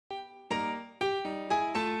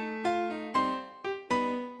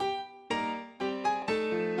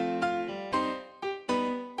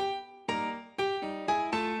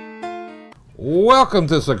Welcome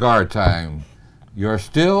to Cigar Time, your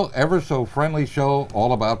still ever so friendly show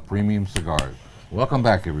all about premium cigars. Welcome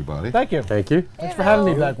back, everybody. Thank you. Thank you. Thanks for having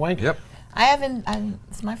me back, Wink. Yep. I haven't.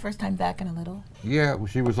 It's my first time back in a little. Yeah,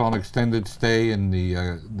 she was on extended stay in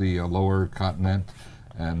the lower continent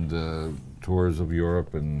and tours of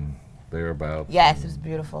Europe and thereabouts. Yes, it was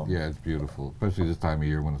beautiful. Yeah, it's beautiful, especially this time of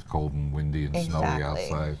year when it's cold and windy and snowy Exactly.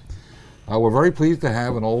 outside. We're very pleased to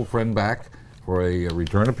have an old friend back for a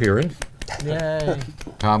return appearance. Yay.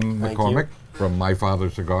 Tom Thank McCormick you. from My Father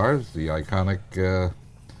Cigars, the iconic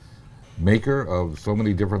maker of so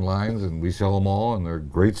many different lines, and we sell them all, and they're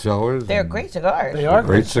great sellers. They're and great cigars. They are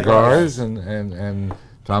great cigars, and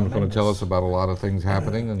Tom's going to tell us about a lot of things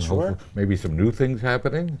happening, and Sure. hopefully maybe some new things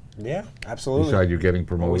happening. Yeah, absolutely. Besides you getting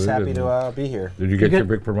promoted. Always happy and to be here. did you get your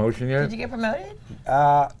big promotion yet? Did you get promoted?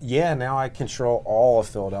 Yeah, now I control all of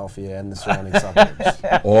Philadelphia and the surrounding suburbs.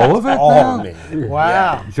 All of it All now? of me.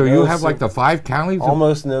 Wow. So No you have like the 5 counties?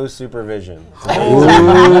 Almost no supervision.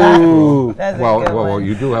 Ooh. That's a well, good well, one.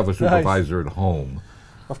 you do have a supervisor at home.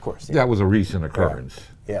 Of course. Yeah. That was a recent occurrence.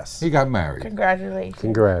 Yes. He got married. Congratulations.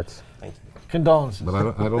 Congrats. Thank you. Condolences. But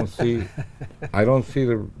I don't see,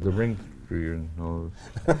 the ring through your nose.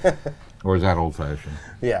 Or is that old-fashioned?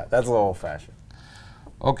 Yeah, that's a little old-fashioned.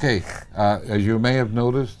 Okay, as you may have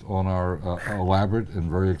noticed on our elaborate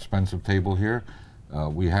and very expensive table here,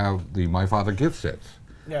 we have the My Father gift sets,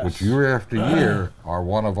 Yes. which year after year are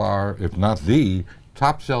one of our, if not the,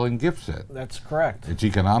 top-selling gift set. That's correct. It's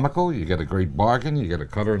economical. You get a great bargain. You get a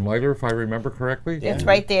cutter and lighter, if I remember correctly. Yeah. It's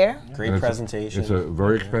right there. Great And presentation. It's a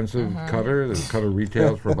very expensive cutter. The cutter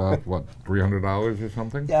retails for about, what, $300 or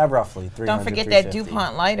something? Yeah, roughly. 300, Don't forget that 350.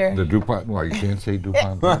 DuPont lighter. The DuPont, well, you can't say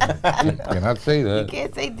DuPont. You cannot say that. You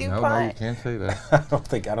can't say No, DuPont. no, you can't say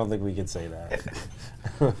that. I don't think we could say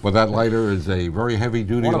that. But that lighter is a very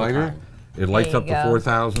heavy-duty One of a lighter. kind. It lights There up you to go.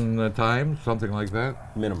 4,000 times, something like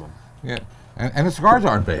that. Minimum. Yeah, and the cigars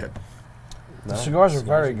aren't bad. No, The cigars are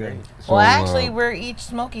very good. So, Well, actually, we're each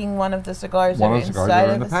smoking one of the cigars that one are of the cigars inside are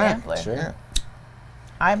of in the the pack. sampler. Sure. Yeah,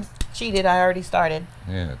 I'm cheated. I already started.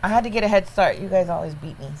 yeah. I had to get a head start. You guys always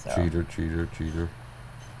beat me, so Cheater, cheater, cheater.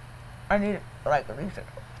 I need like at least a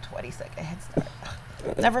 20-second head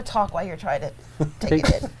start. Never talk while you're trying to take Take,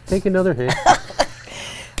 it in. take another hit.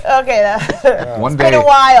 Okay, that, One it's been a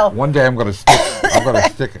while. One day I'm gonna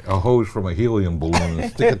stick a hose from a helium balloon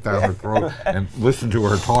and stick it down her throat and listen to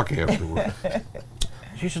her talk afterwards.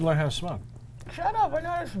 You should learn how to smoke. Shut up! I know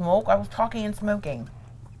how to smoke. I was talking and smoking.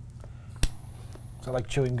 Is that like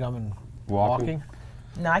chewing gum and Walking. walking?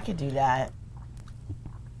 No, I could do that.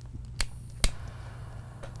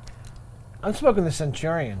 I'm smoking the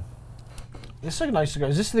Centurion. This is a nice cigar.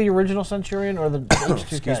 Is this the original Centurion or the H2K?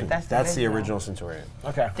 Excuse me. That's That's the the original. original Centurion.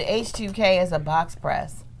 Okay. The H2K is a box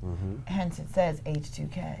press, hence it says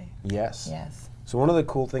H2K. Yes. Yes. So one of the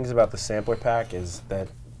cool things about the sampler pack is that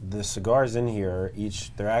the cigars in here,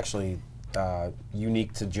 they're actually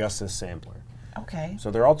unique to just this sampler. Okay.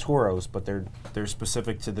 So they're all Toros, but they're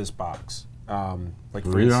specific to this box. Like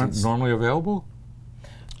for These aren't instance, normally available.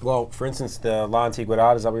 well, for instance, the La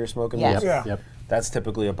Antigüedad, is that what you're smoking? Yes. Yeah. Yep. That's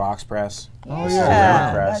typically a box press. Oh, yeah,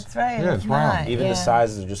 yeah. that's right. Yeah, it's round. Even yeah. the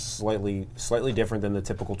sizes are just slightly different than the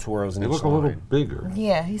typical Toros in They each look a little line. bigger.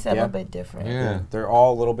 Yeah, he said Yeah. a little bit different. Yeah. They're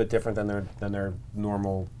all a little bit different than their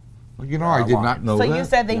normal. Well, you know, I did not know So that. you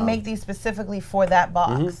said they No. make these specifically for that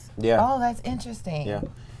box? Yeah. Oh, that's interesting. Yeah.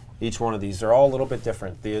 Each one of these, they're all a little bit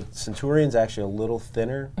different. The Centurion's actually a little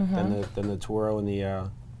thinner than the Toro in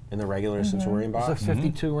the regular Centurion It's a box.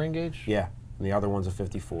 52 ring gauge? Yeah. And the other one's a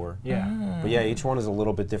 54. Yeah. But yeah, each one is a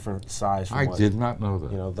little bit different size. From I what, did not know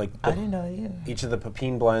that. You know, like I didn't know you. each of the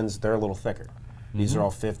Pepin blends, they're a little thicker. These are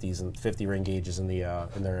all 50s and 50 ring gauges in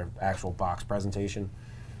their actual box presentation,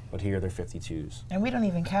 but here they're 52s. And we don't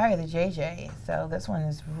even carry the JJ, so this one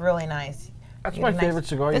is really nice. That's You my get a nice- favorite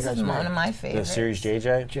cigar you This guys is make. one of my The favorites. Series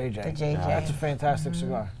JJ, JJ. The JJ. That's a fantastic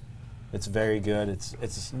cigar. it's very good. It's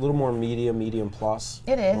a little more medium plus.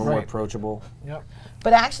 It is. A little more Right. approachable. Yep.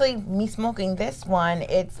 But actually, me smoking this one,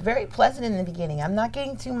 it's very pleasant in the beginning. I'm not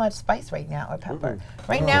getting too much spice right now, or pepper.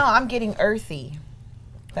 Right now, I'm getting earthy.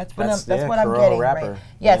 That's what That's- I'm. That's what I'm Corojo getting. wrapper. Right.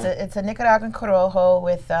 Yes, Yeah. it's a Nicaraguan Corojo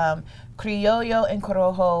with Criollo and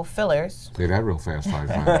Corojo fillers, Say that real fast 5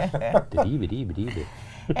 times.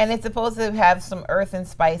 and it's supposed to have some earth and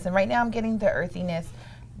spice. And right now, I'm getting the earthiness,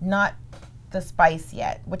 not the spice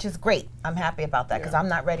yet, which is great. I'm happy about that because Yeah. I'm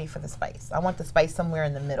not ready for the spice. I want the spice somewhere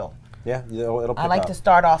in the middle. Yeah, it'll pick I like up. to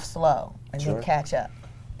start off slow and Sure. then catch up.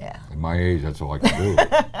 Yeah. At my age, that's all I can do.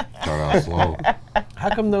 Start out slow. How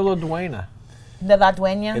come they're La Duena? The La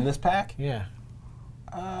Dueña. In this pack? Yeah.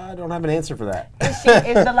 I don't have an answer for that. Is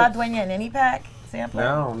the La Dueña in any pack? sampler?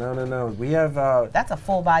 No. We have That's a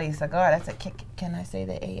full body cigar. That's a kick. Can I say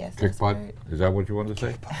the AS? Kick butt? Is that what you wanted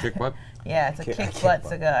to say? Kick butt? Yeah, it's a Kick kick butt. butt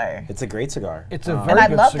cigar. it's a great cigar. It's a Um, very I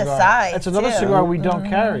good love the cigar. size, It's another too. cigar we don't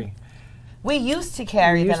carry. We used to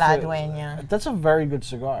carry We the used La to- Dueña. That's a very good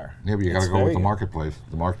cigar. Yeah, but you got It's to go with very the good. marketplace.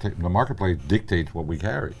 The marketplace dictates what we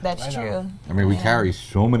carry. That's I know. true. I mean, we Yeah. carry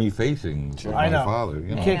so many facings with I my know. father. You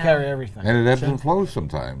You know. can't Yeah. carry everything. And it ebbs and flows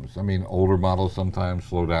sometimes. I mean, older models sometimes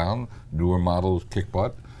slow down. Newer models kick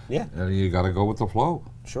butt. Yeah. And you got to go with the flow.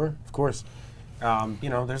 Sure, of course. You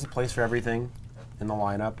know, there's a place for everything in the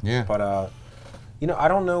lineup. Yeah. But you know, I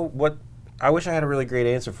don't know what. I wish I had a really great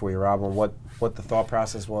answer for you, Rob, on what the thought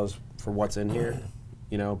process was for what's in here.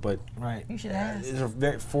 You know, but Right. You should ask. there's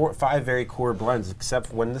a 5 very core blends. Except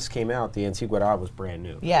for when this came out, the Antigüedad was brand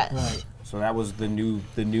new. Yes. Right. So that was the new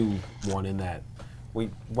one in that. We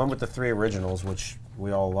went with the 3 originals, which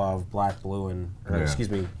we all love: black, blue, and or, Yeah. excuse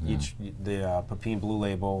me, each the Pepin blue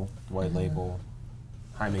label, white label,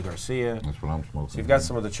 Jaime Garcia. That's what I'm smoking. So you've got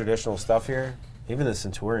some of the traditional stuff here. Even the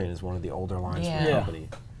Centurion is one of the older lines from the Yeah. company.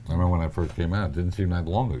 I remember when that first came out. It didn't seem that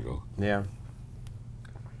long ago. Yeah.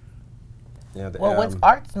 Yeah. Well, what's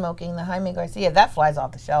art smoking? The Jaime Garcia that flies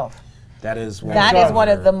off the shelf. that is one. That of is one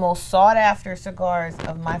of the their- most sought after cigars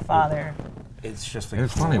of my father. It's just a And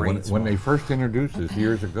it's funny, when great they smoke. first introduced this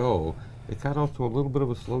years ago, it got off to a little bit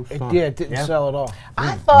of a slow start. Yeah, it didn't Yeah. sell at all.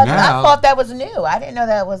 I thought Now- that was new. I didn't know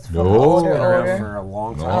that was from No. older It's been around order. for a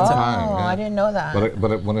long time. Long Oh, time, yeah. I didn't know that.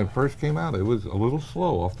 But when it first came out, it was a little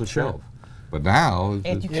slow off the shelf. But now, If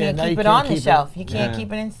you it's, can't now you keep it can't on the keep it. shelf, you can't Yeah.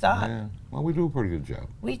 keep it in stock. yeah, well, we do a pretty good job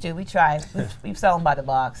We do. We try. We sell them by the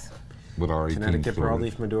box. with our 18 Connecticut stores.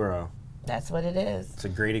 Broadleaf Maduro. That's what it is. It's a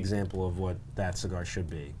great example of what that cigar should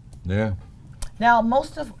be. Yeah. Now,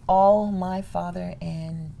 most of all my father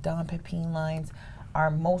and Don Pepin lines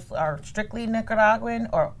are strictly Nicaraguan,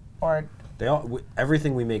 or They all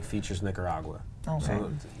everything we make features Nicaragua. Okay.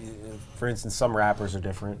 So, for instance, some wrappers are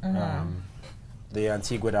different. The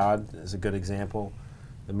Antigüedad is a good example.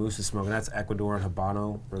 The Moose is smoking. That's Ecuadorian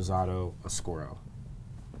Habano Rosado Oscuro.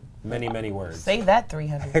 Many words. say that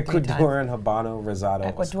 300 times. Ecuadorian Habano Rosado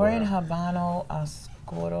Ecuadorian Oscuro. Habano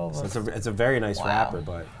Oscuro. So it's a very nice Wow. wrapper,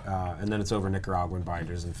 but and then it's over Nicaraguan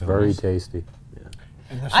binders and films. Very tasty.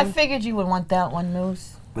 And this I one? figured you would want that one,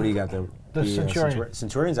 Moose. What do you got there? The Centurion.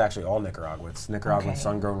 Centurion's actually all Nicaragua. It's Nicaraguan Okay.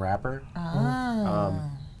 sun-grown wrapper. Ah.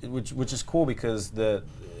 Which is cool because the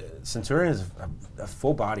Centurion is a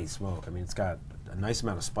full-bodied smoke. I mean, it's got a nice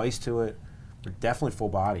amount of spice to it. But definitely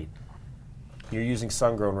full-bodied. You're using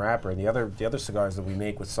sun-grown wrapper, and the other cigars that we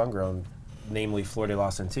make with sun-grown, namely Flor de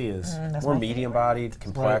las Antillas, that's more my medium-bodied,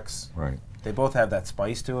 complex. Right. They both have that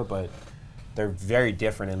spice to it, but they're very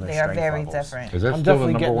different in their They are strength very levels. different. Is that I'm still the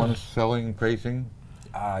definitely number getting one a- selling facing?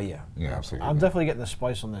 Yeah. Yeah, absolutely. I'm definitely getting the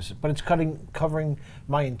spice on this, but it's covering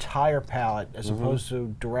my entire palate as opposed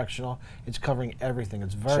to directional. It's covering everything.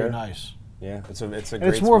 It's very Sure. nice, Yeah, it's a and great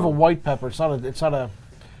it's more of a smoke. white pepper. It's not a It's not a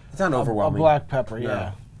overwhelming. black pepper. No.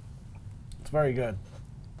 Yeah, it's very good.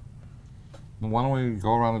 Well, why don't we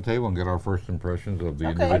go around the table and get our first impressions of the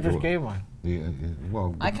Okay. I individual? just gave mine.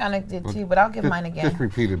 Well, I kind of did too, but I'll give mine again. Just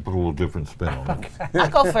repeat it, put a little different spin on it. I'll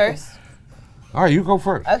go first. All right, you go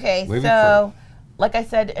first. Okay, Ladies so like I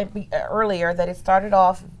said earlier, that it started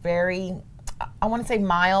off very, I want to say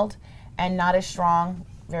mild and not as strong,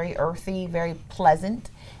 very earthy, very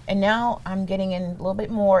pleasant. And now I'm getting in a little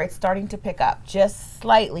bit more. It's starting to pick up, just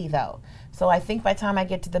slightly though. So I think by the time I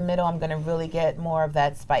get to the middle, I'm going to really get more of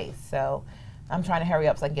that spice. So I'm trying to hurry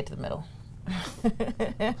up so I can get to the middle.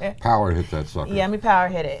 Power hit that sucker. Yeah, let me power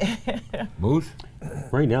hit it. Moose,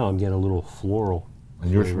 Right now, I'm getting a little floral.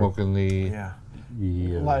 and you're flavor. smoking the. Yeah, The,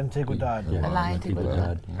 La Antigüedad. yeah, La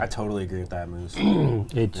Antigüedad. I totally agree with that, Moose.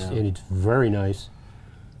 and it's very nice.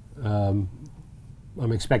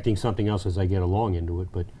 I'm expecting something else as I get along into it,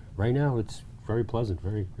 but right now it's very pleasant,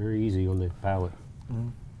 very easy on the palate.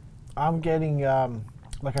 I'm getting,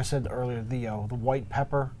 like I said earlier, the white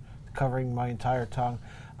pepper covering my entire tongue.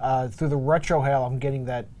 Through the retrohale, I'm getting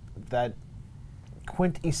that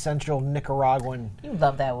quintessential Nicaraguan You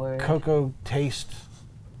love that word. cocoa taste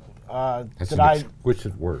That's that an I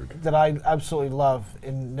exquisite word. absolutely love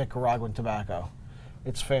in Nicaraguan tobacco.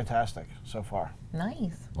 It's fantastic so far.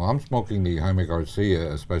 Nice. Well, I'm smoking the Jaime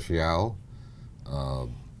Garcia Especial.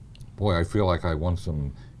 Boy, I feel like I want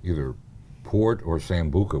some either port or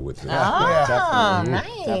sambuca with this. Ah, Definitely.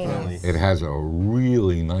 nice. Definitely. It has a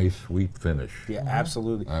really nice sweet finish. Yeah,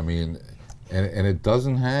 absolutely. I mean, and it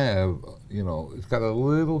doesn't have, it's got a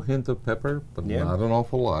little hint of pepper, but Yeah. not an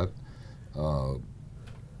awful lot.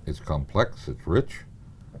 It's complex, it's rich,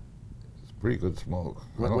 it's pretty good smoke.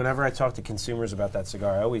 I don't- Whenever I talk to consumers about that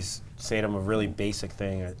cigar, I always say to them a really basic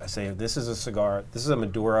thing. I say, this is a cigar, this is a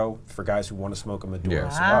Maduro for guys who want to smoke a Maduro Yeah.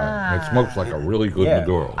 cigar. It smokes like a really good Yeah.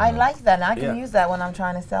 Maduro. I you know. like that, and I can Yeah. use that when I'm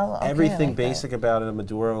trying to sell. Okay, I Everything like that. basic about a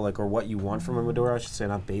Maduro, like, or what you want from a Maduro, I should say,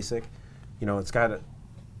 not basic. You know, it's got a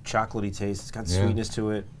chocolatey taste, it's got Yeah. sweetness to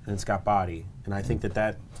it, and it's got body. And I think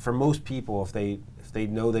that for most people, if they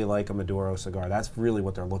know they like a Maduro cigar, that's really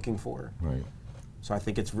what they're looking for. Right. So I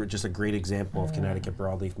think it's just a great example of Connecticut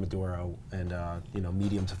broadleaf Maduro and you know,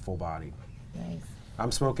 medium to full body. Nice.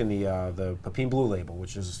 I'm smoking the Pepin Blue Label,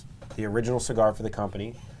 which is the original cigar for the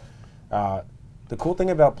company. The cool thing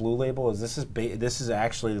about Blue Label is this is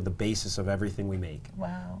actually the basis of everything we make.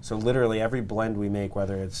 Wow. So literally every blend we make,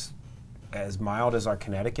 whether it's as mild as our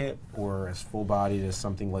Connecticut or as full-bodied as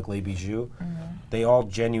something like Les Bijoux, they all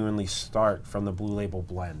genuinely start from the Blue Label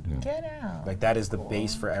blend. Get out. Like that is the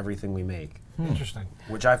base for everything we make, Interesting.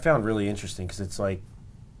 which I found really interesting because it's like,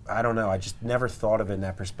 I don't know, I just never thought of it in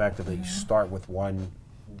that perspective that you start with one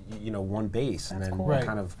base and That's then cool. Right.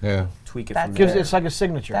 kind of Yeah. tweak it That's from Gives there. it's like a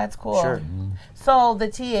signature. That's cool. Sure. So the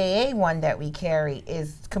TAA one that we carry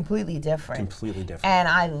is completely different. Completely different. And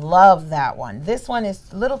I love that one. This one is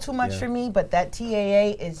a little too much Yeah. for me, but that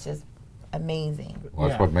TAA is just amazing. Well,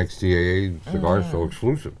 that's Yeah. what makes TAA cigars so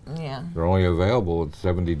exclusive. Yeah. They're only available at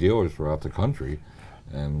 70 dealers throughout the country,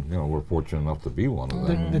 and you know we're fortunate enough to be one of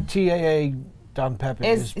them. The TAA Don Pepe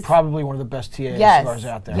It's- is probably one of the best TAA Yes. cigars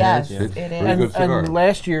out there. Yes, It's- it it's is. pretty good cigar. And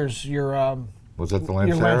last year's your Was that the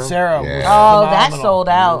your Lancero? Lancero Yeah. was Oh, that phenomenal. sold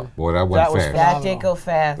out. Boy, that went That was fast. That did go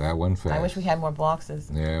fast. That went fast. I wish we had more boxes.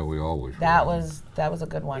 Yeah, we always. That were. was a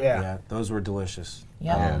good one. Yeah. Yeah, those were delicious.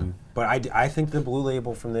 Yeah. But I think the Blue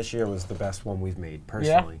Label from this year was the best one we've made,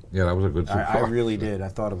 personally. Yeah, that was a good cigar. I really did. I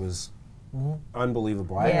thought it was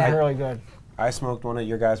unbelievable. Yeah. Really good. I smoked one at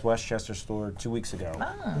your guys' Westchester store 2 weeks ago.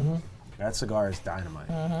 Ah. That cigar is dynamite.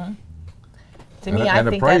 To And me, the- I and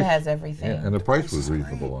the think price- that has everything. Yeah, and the price was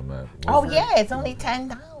reasonable on that. Oh wasn't it? yeah, it's only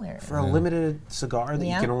 $10. For a limited cigar that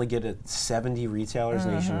Yeah. you can only get at 70 retailers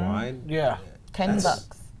nationwide, Yeah. $10.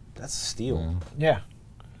 that's a steal. Yeah.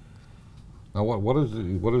 Now, what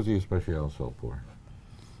does the Especial sell for?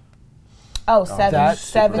 Oh, That's-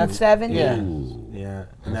 770. yeah. Ooh, Yeah,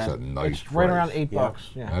 and that's that, a nice. It's right around price. $8.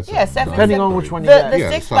 Yeah. Yeah. That's Yeah, a 7 nice Depending on price. which one you The get. Yeah,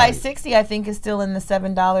 6x60, I think, is still in the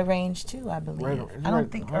 $7 range too. I believe. Right, I don't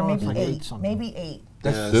right. think, Oh, or maybe it's like 8. 8 something. Maybe 8.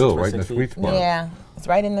 That's Yeah, still it's right in the 60. sweet spot. Yeah, it's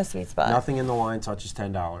right in the sweet spot. nothing in the line touches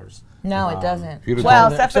 $10. No, it doesn't. you'd have Well,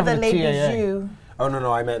 told me- except for the except for Les the TAA. Bijoux. Oh,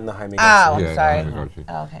 no, I meant in the Jaime Oh, Garcia. I'm sorry. Okay.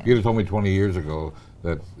 Okay. You'd have told me 20 years ago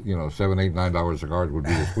that $7, $8, $9 cigars would be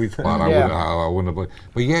the sweet spot. Yeah. I wouldn't have.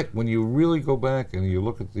 But yet, when you really go back and you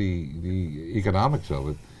look at the economics of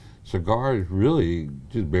it, cigars really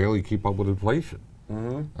just barely keep up with inflation.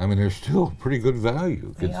 I mean, they're still pretty good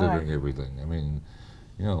value They considering are. everything. I mean,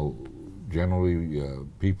 generally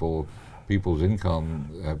people's income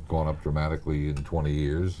have gone up dramatically in 20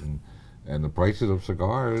 years, and the prices of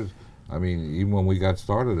cigars. I mean, even when we got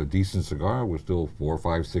started, a decent cigar was still $4,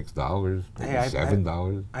 $5, $6, maybe Hey, I-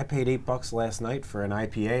 $7. I paid $8 last night for an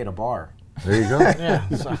IPA at a bar. There you go. Yeah.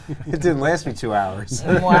 So, It didn't last me 2 hours.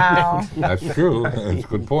 Wow. That's true. That's a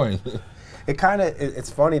good point. It's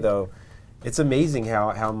funny though. It's amazing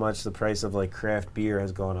how much the price of like craft beer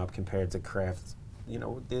has gone up compared to craft.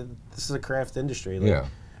 This is a craft industry. Like, Yeah.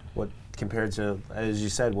 What compared to, as you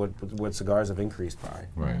said, what cigars have increased by.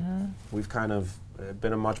 Right. We've kind of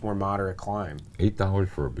been a much more moderate climb. $8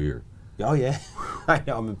 for a beer. Oh yeah, I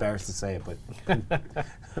know. I'm embarrassed to say it, but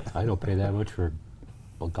I don't pay that much for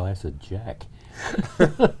a glass of Jack.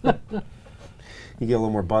 you get a little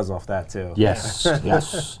more buzz off that too. Yes,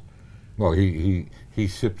 yes. Well, he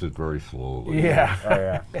sips it very slowly. yeah. Oh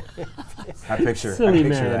yeah. I picture Silly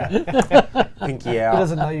that. Pinky He out.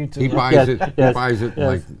 doesn't know you too He well. buys Yes, it. He yes, buys it in yes.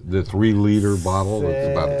 like the 3-liter bottle. It's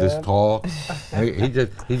about this tall. And he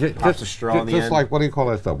just Pops a straw in the just end. like, what do you call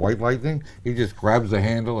that stuff? White lightning. He just grabs the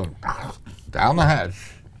handle and down the hatch.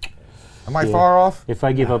 Am I Yeah. far off? If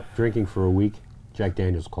I give up drinking for a week, Jack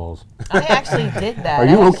Daniels calls. I actually did that. Are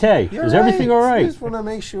you okay? You're Is everything all I right? just want to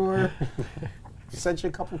make sure. Sent you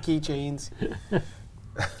a couple keychains.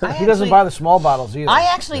 He doesn't buy the small bottles either. I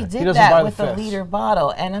actually He did doesn't that buy the with the fifths. liter bottle,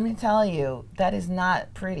 and I'm gonna tell you, that is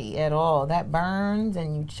not pretty at all. That burns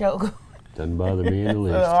and you choke. Doesn't bother me in the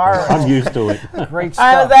least. Horrible. I'm used to it. Great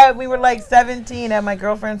I was stuff. we were like 17 at my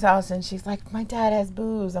girlfriend's house, and she's like, "My dad has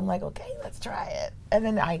booze." I'm like, "Okay, let's try it." And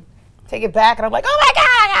then I take it back, and I'm like, "Oh my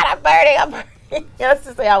God, I'm burning!" Let's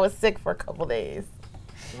just say I was sick for a couple days.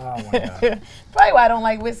 Oh my God. Probably why I don't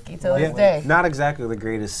like whiskey till this day. Not exactly the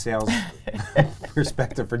greatest sales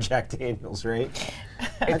perspective for Jack Daniels, right?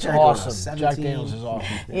 It's tried going on awesome. Jack 17. Daniels is awesome.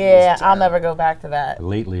 Yeah, I'll never go back to that.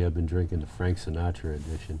 Lately, I've been drinking the Frank Sinatra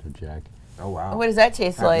edition of Jack. Oh wow. What does that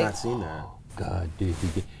taste I've like? not seen that. God, dude, if you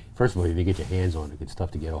get, first of all, if you get your hands on it, it's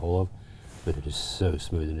tough to get a hold of, but it is so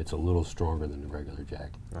smooth, and it's a little stronger than the regular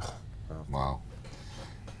Jack. Wow.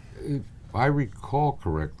 If I recall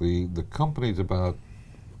correctly, the company's about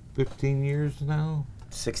 15 years now?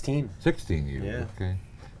 16. 16 years, Yeah. okay.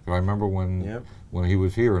 So I remember when Yep. when he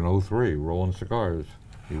was here in '03, rolling cigars.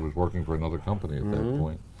 He was working for another company at that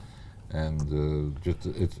point. And just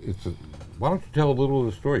it's a, why don't you tell a little of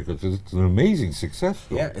the story, because it's an amazing success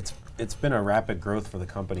story. Yeah, it's been a rapid growth for the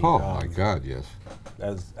company. Oh my God, yes.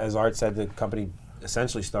 As Art said, the company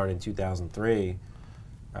essentially started in 2003.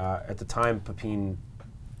 At the time, Pepin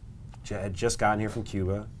had just gotten here from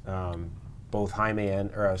Cuba. Both Jaime and,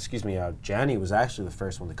 Jani was actually the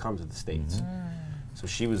first one to come to the States. So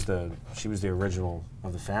she was the original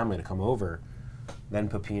of the family to come over. Then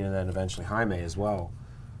Pepin, and then eventually Jaime as well.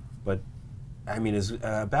 But I mean, as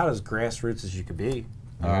about as grassroots as you could be.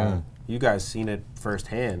 Yeah. You guys seen it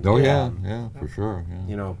firsthand. Oh yeah, yeah, for sure. Yeah.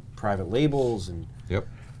 You know, private labels and Yep.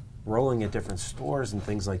 rolling at different stores and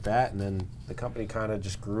things like that, and then the company kind of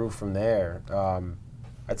just grew from there.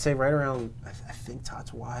 I'd say right around, I think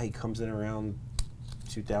Tatuaje comes in around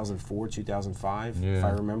 2004, 2005, if I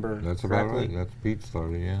remember That's correctly. about right. That's Pete's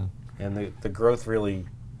story, yeah. And the growth really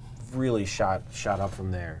shot up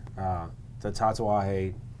from there. The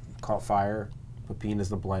Tatuaje caught fire. Pepin is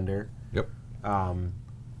the blender. Yep.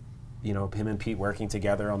 You know, him and Pete working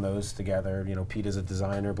together on those together. You know, Pete is a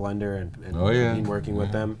designer blender, and Oh, yeah. Pepin working with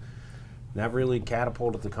Yeah. them. And that really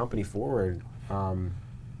catapulted the company forward.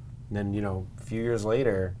 Then, you know, a few years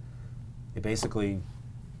later, it basically,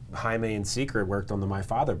 Jaime and Secret worked on the My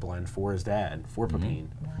Father blend for his dad, for Pepin.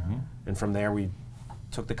 And from there, we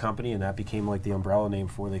took the company, and that became like the umbrella name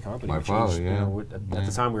for the company. My We Father, changed, yeah. You know, at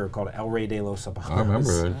the time, we were called El Rey de los Sabanos. I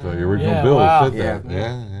remember it. The original Yeah, bill wow. said Yeah. that.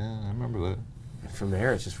 Yeah, I remember that. From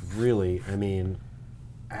there, it's just really, I mean,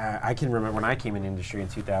 I can remember when I came in the industry in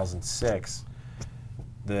 2006,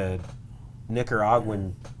 the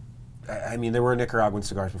Nicaraguan, I mean, there were Nicaraguan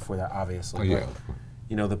cigars before that, obviously. Oh, yeah. But,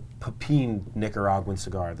 you know, the Pepin Nicaraguan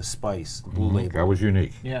cigar, the spice, the blue label. That was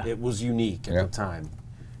unique. Yeah. It was unique at Yeah. the time.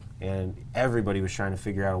 And everybody was trying to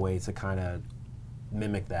figure out a way to kind of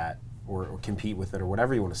mimic that or compete with it or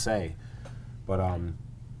whatever you want to say. But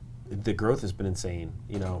the growth has been insane,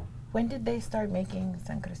 you know. When did they start making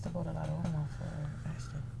San Cristobal de la Roma for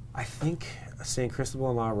Ashton? I think San Cristobal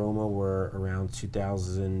and La Roma were around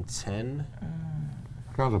 2010.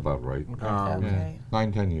 Sounds about right. Okay.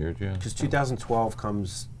 9, 10 years, yeah. Because 2012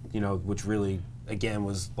 comes, you know, which really, again,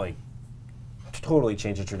 was like totally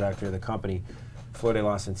changed the trajectory of the company. Flor de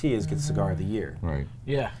las Antillas gets Cigar of the Year. Right.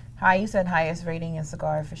 Yeah. Hi, you said highest rating in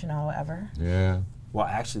cigar aficionado ever? Yeah. Well,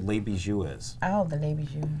 actually, Les Bijoux is. Oh, the Les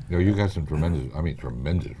Bijoux. You know, you got some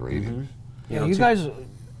tremendous ratings. You Yeah, know, you two- guys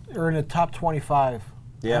are in the top 25.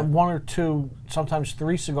 Yeah. And one or two, sometimes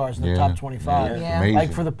 3 cigars in the Yeah. top 25. Yeah. Amazing.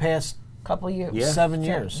 Like for the past Couple years. Yeah. 7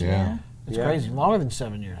 years. Yeah. It's Yeah. crazy. Longer than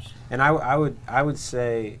 7 years. And I would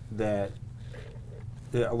say that,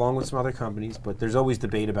 along with some other companies, but there's always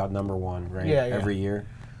debate about number one, right? Yeah, yeah. Every year.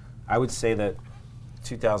 I would say that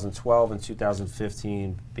 2012 and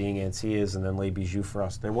 2015 being Antillas and then Les Bijoux for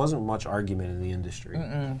us, there wasn't much argument in the industry. We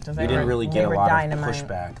didn't really They get a were lot dynamite. of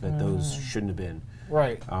pushback that those shouldn't have been.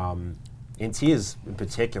 Right. Antillas in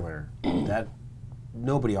particular, that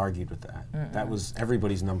nobody argued with that. That was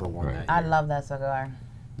everybody's number one Right. that I year. love that cigar.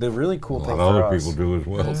 The really A cool lot thing of for other us, people do as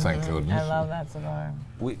well, thank goodness. I love that cigar.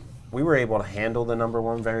 we were able to handle the number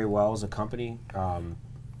one very well as a company.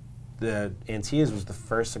 The Antillas was the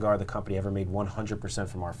first cigar the company ever made 100%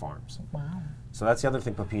 from our farms. Wow. So that's the other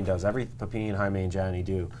thing Pepin does. Pepin, Jaime, and Jani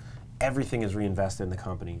do. Everything is reinvested in the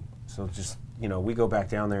company. So just, you know, we go back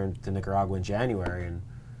down there to Nicaragua in January, and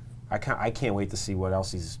I can't wait to see what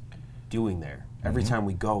else he's doing there. Every time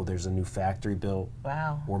we go, there's a new factory built,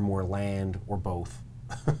 Wow. or more land, or both.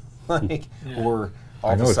 Like, or all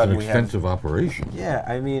I of know a it's sudden an we have. extensive operation. Yeah,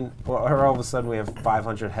 I mean, or all of a sudden we have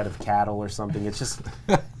 500 head of cattle or something. It's just,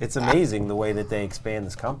 it's amazing the way that they expand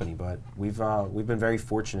this company. But we've been very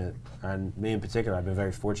fortunate, and me in particular, I've been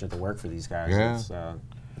very fortunate to work for these guys. Yeah.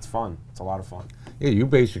 It's fun. It's a lot of fun. Yeah, you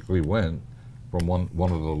basically went from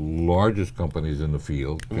one of the largest companies in the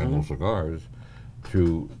field, General Cigars,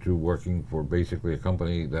 to working for basically a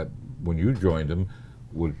company that, when you joined them,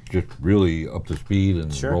 was just really up to speed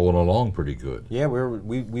and Sure. rolling along pretty good. Yeah,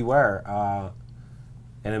 we were.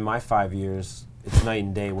 And in my 5 years, it's night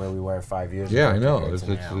and day where we were 5 years Yeah, ago I know. compared It's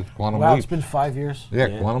to now. quantum Wow, leaps. it's been 5 years. Yeah,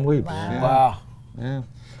 Yeah. quantum leaps. Wow. Yeah. Wow. Yeah.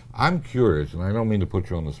 I'm curious, and I don't mean to put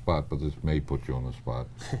you on the spot, but this may put you on the spot,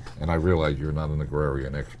 and I realize you're not an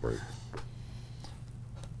agrarian expert.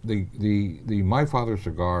 The My Father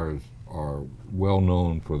cigars are well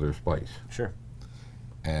known for their spice, Sure.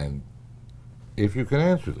 and if you can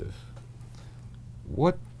answer this,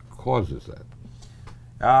 what causes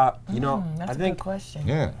that? You know, That's I a think good question.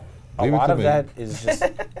 Yeah, a leave it lot to of me. that is just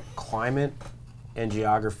climate and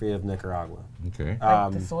geography of Nicaragua. Okay,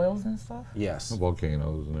 Like the soils and stuff. Yes. the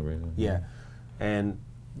volcanoes and everything. Yeah, and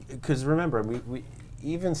because remember, we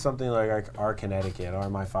even something like our Connecticut, our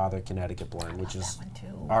My Father Connecticut blend, which is That one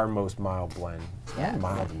too. our most mild blend, Yeah.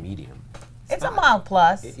 mild to medium. It's a mild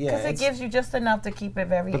plus yeah, because it it's- gives you just enough to keep it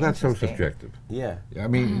very. But that's so interesting. subjective. Yeah, I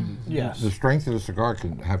mean, Yes. the strength of the cigar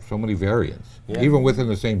can have so many variants, Yeah. even within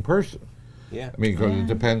the same person. yeah. I mean, because it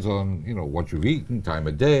depends on what you've eaten, time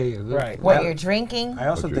of day. Right. What Yeah. you're drinking. I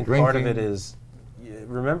also you're think part of it drinking. is,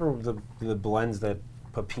 remember the blends that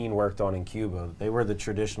Pepin worked on in Cuba? They were the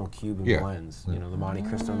traditional Cuban Yeah. blends. You know, the Monte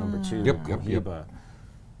Cristo #2, Yep, yep, yep.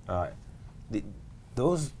 Cohiba.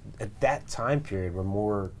 Those at that time period were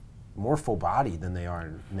more full body than they are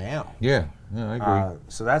now. Yeah, I agree.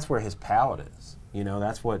 So that's where his palate is. You know,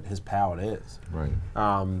 that's what his palate is. Right.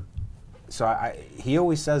 So he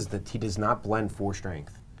always says that he does not blend for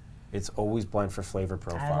strength. It's always blend for flavor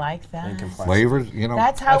profile. like and that. complexity. Flavors,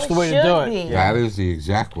 That's how That's it the way to should do it. be. that is the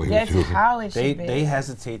exact way That's to do it. how it They should be. they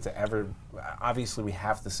hesitate to ever. Obviously, we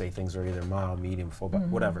have to say things are either mild, medium, full, Mm-hmm.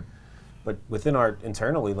 whatever. But within our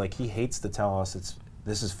internally, like he hates to tell us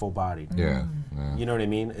this is full bodied. Yeah, yeah. You know what I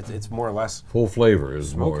mean? It's more or less. Full flavor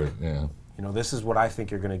is Smoke more, it. yeah. You know, this is what I think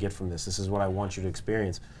you're going to get from this. This is what I want you to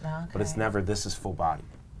experience. But it's Okay. never this is full body.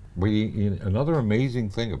 Another amazing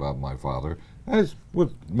thing about My Father, as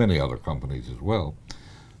with many other companies as well,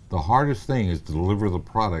 the hardest thing is to deliver the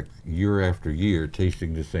product year after year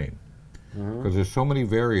tasting the same. Because there's so many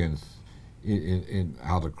variants in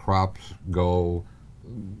how the crops go,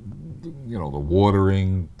 the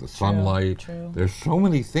watering, the sunlight. true. There's so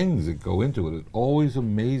many things that go into it. It always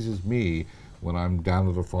amazes me when I'm down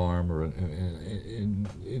at the farm or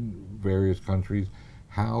in various countries,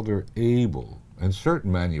 how they're able, and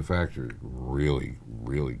certain manufacturers really,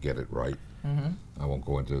 really get it right. I won't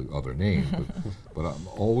go into other names, but I'm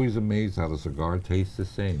always amazed how the cigar tastes the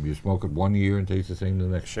same. You smoke it one year and tastes the same the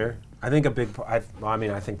next. Sure. I think a big. I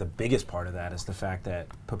think the biggest part of that is the fact that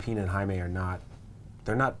Pepin and Jaime are not.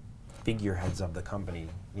 They're not figureheads of the company.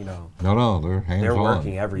 You know, No, they're hands they're on.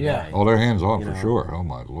 working every day. Yeah. Oh, they're hands on You for know. sure. Oh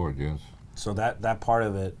my Lord, yes. So that part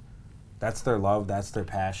of it, that's their love. That's their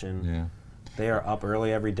passion. Yeah. They are up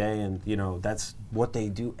early every day, and that's what they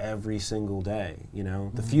do every single day. You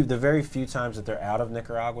know, the very few times that they're out of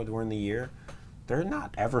Nicaragua during the year, they're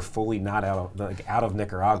not ever fully not out of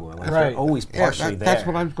Nicaragua. Like Right. they're always Yeah, partially there. that's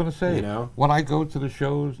what I was going to say. You know? When I go to the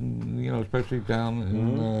shows, and especially down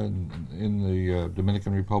in the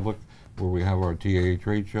Dominican Republic, where we have our TAA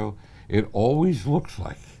trade show, it always looks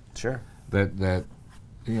like Sure. that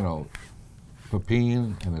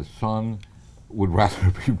Pepin and his son would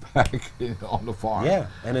rather be back on the farm. Yeah,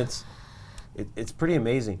 and it's pretty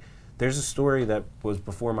amazing. There's a story that was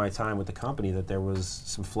before my time with the company that there was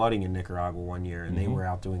some flooding in Nicaragua one year, and they were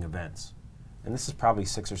out doing events. And this is probably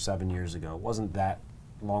 6 or 7 years ago. It wasn't that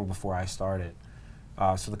long before I started.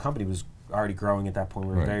 So the company was already growing at that point.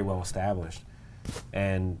 We were Right. very well established.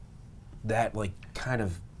 And that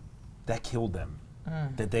that killed them.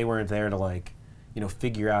 That they weren't there to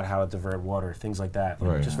figure out how to divert water, things like that.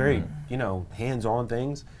 Right. Just very, hands-on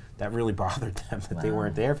things that really bothered them that they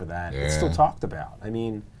weren't there for that. It's still Yeah. talked about. I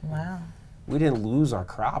mean, Wow. we didn't lose our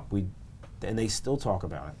crop. And they still talk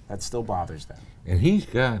about it. That still bothers them. And he's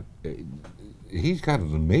got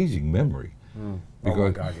an amazing memory. Oh Because, my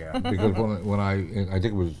God, yeah. because when I think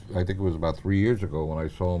it was about 3 years ago when I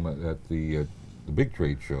saw him at the big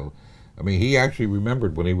trade show. I mean, he actually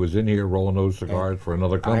remembered when he was in here rolling those cigars for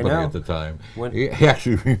another company know. at the time. When- He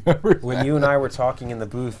actually remembered. When that. you and I were talking in the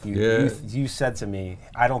booth, Yeah. you said to me,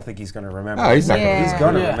 "I don't think he's going to remember." No, he's not Yeah. He's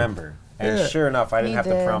going to Yeah. remember. And Yeah. sure enough, I didn't He have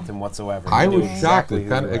to did. prompt him whatsoever. I He knew was shocked. exactly It who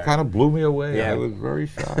kind you were. of blew me away. Yeah. I was very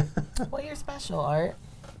shocked. Well, you're special, Art.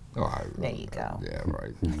 Oh, There you go. Yeah,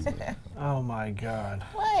 right. Oh my God.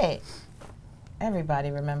 What?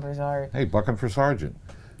 Everybody remembers Art. Hey, bucking for sergeant.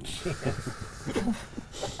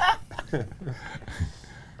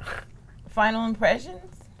 Final impressions?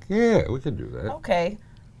 Yeah, we can do that. Okay.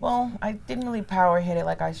 Well, I didn't really power hit it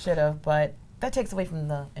like I should have, but that takes away from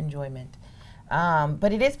the enjoyment.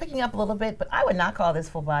 But it is picking up a little bit, but I would not call this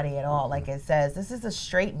full body at all. Like it says, this is a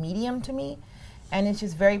straight medium to me, and it's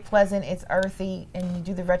just very pleasant. It's earthy, and you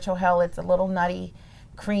do the retro hell. It's a little nutty,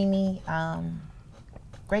 creamy.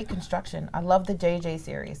 great construction. I love the JJ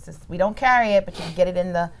series. We don't carry it, but you can get it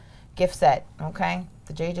in the gift set, okay?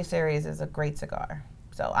 The JJ series is a great cigar.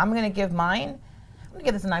 So I'm going to give mine, I'm going to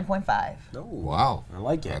give this a 9.5. Oh, Wow. I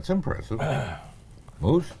like it. That's impressive.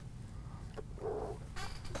 Moose?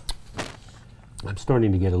 I'm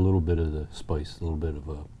starting to get a little bit of the spice, a little bit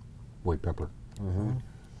of white pepper.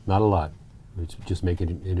 Not a lot. It's just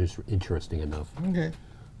making it interesting enough. Okay.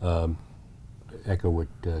 Echo what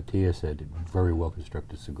Tia said. Very well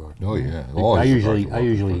constructed cigar. Oh, yeah. I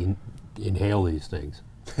usually inhale these things,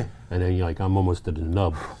 and then you're like, I'm almost to the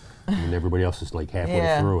nub, and everybody else is like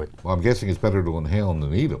halfway through it. Well, I'm guessing it's better to inhale them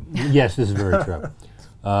than eat them. Yes, this is very true.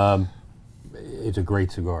 It's a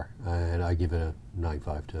great cigar, and I give it a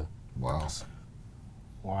 9.5 too. Wow.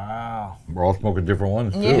 Wow. We're all smoking different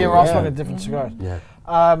ones, too. Yeah, we're all smoking different cigars.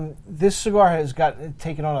 Yeah. This cigar has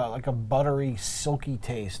taken on like a buttery, silky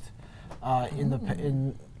taste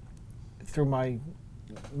through my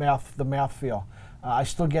mouth, the mouthfeel. I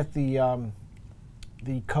still get the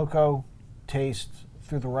cocoa taste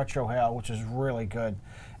through the retrohale, which is really good,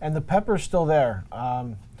 and the pepper's still there.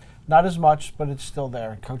 Not as much, but it's still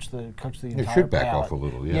there. Coats the entire It should back palate. off a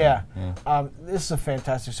little, yeah. This is a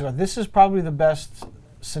fantastic cigar. This is probably the best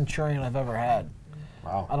Centurion I've ever had.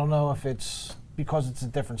 Wow. I don't know if it's because it's a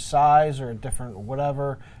different size or a different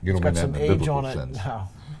whatever. You It's don't got mean that some in a age on it. biblical sense.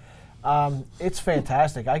 No. It's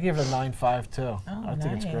fantastic. I give it a 9.5 too. I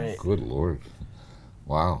think it's nice. great. Good Lord.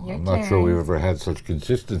 Wow. Your I'm not sure we've turn. ever had such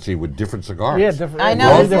consistency with different cigars. Yeah, different. I know,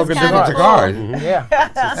 We're all this is smoking kinda different cool. cigars. Yeah.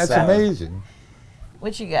 That's Salad. amazing.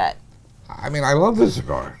 What you got? I mean, I love this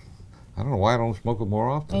cigar. I don't know why I don't smoke it more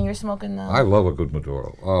often. And you're smoking the... I love a good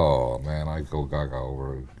Maduro. Oh, man, I go gaga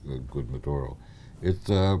over a good Maduro. It's,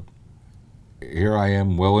 here I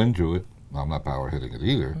am well into it. I'm not power hitting it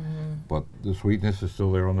either, but the sweetness is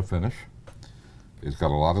still there on the finish. It's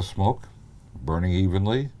got a lot of smoke, burning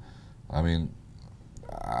evenly. I mean,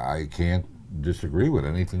 I can't disagree with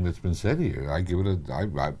anything that's been said here. I give it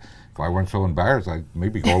if I weren't so embarrassed, I'd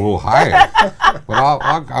maybe go a little higher. But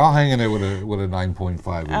I'll hang in there with a 9.5 as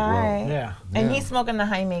well. All right. Yeah. And Yeah. he's smoking the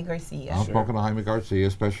Jaime Garcia. I'm smoking a Jaime Garcia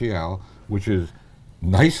Especial, which is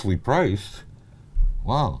nicely priced.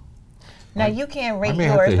 Wow. Now, you can't rate may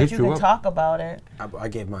have to yours, but hit you you can up. talk about it. I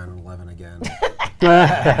gave mine an 11 again.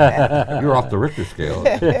 You're off the Richter scale.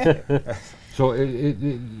 So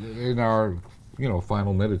in our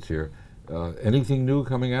final minutes here, anything new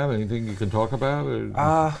coming out? Anything you can talk about?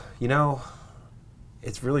 You know,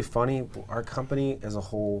 it's really funny. Our company as a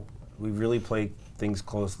whole, we really play things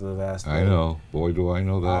close to the vest. I know. Boy, do I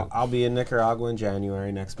know that. I'll be in Nicaragua in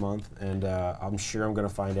January next month, and I'm sure I'm going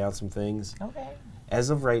to find out some things. Okay. As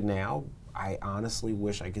of right now, I honestly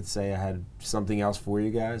wish I could say I had something else for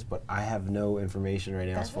you guys, but I have no information right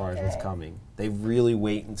now as far as what's coming. They really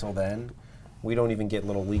wait until then. We don't even get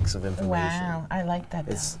little leaks of information. Wow. I like that,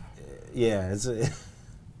 though. It's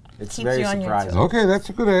it's Keeps very you on your surprising. Okay, that's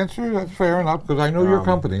a good answer. That's fair enough, because I know your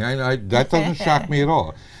company. That doesn't shock me at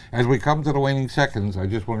all. As we come to the waning seconds, I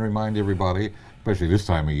just want to remind everybody, especially this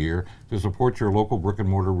time of year, to support your local brick and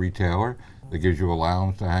mortar retailer that gives you a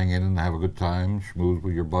lounge to hang in and have a good time, schmooze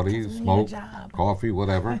with your buddies, Doesn't need a smoke, job. coffee,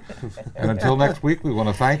 whatever. And until next week, we want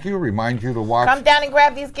to thank you, remind you to watch, Come down and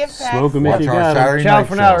grab these gift packs. Smoke 'em if watch you our got 'em. Saturday Ciao night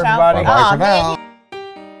for now, show. everybody. Bye-bye Aw, for man, now.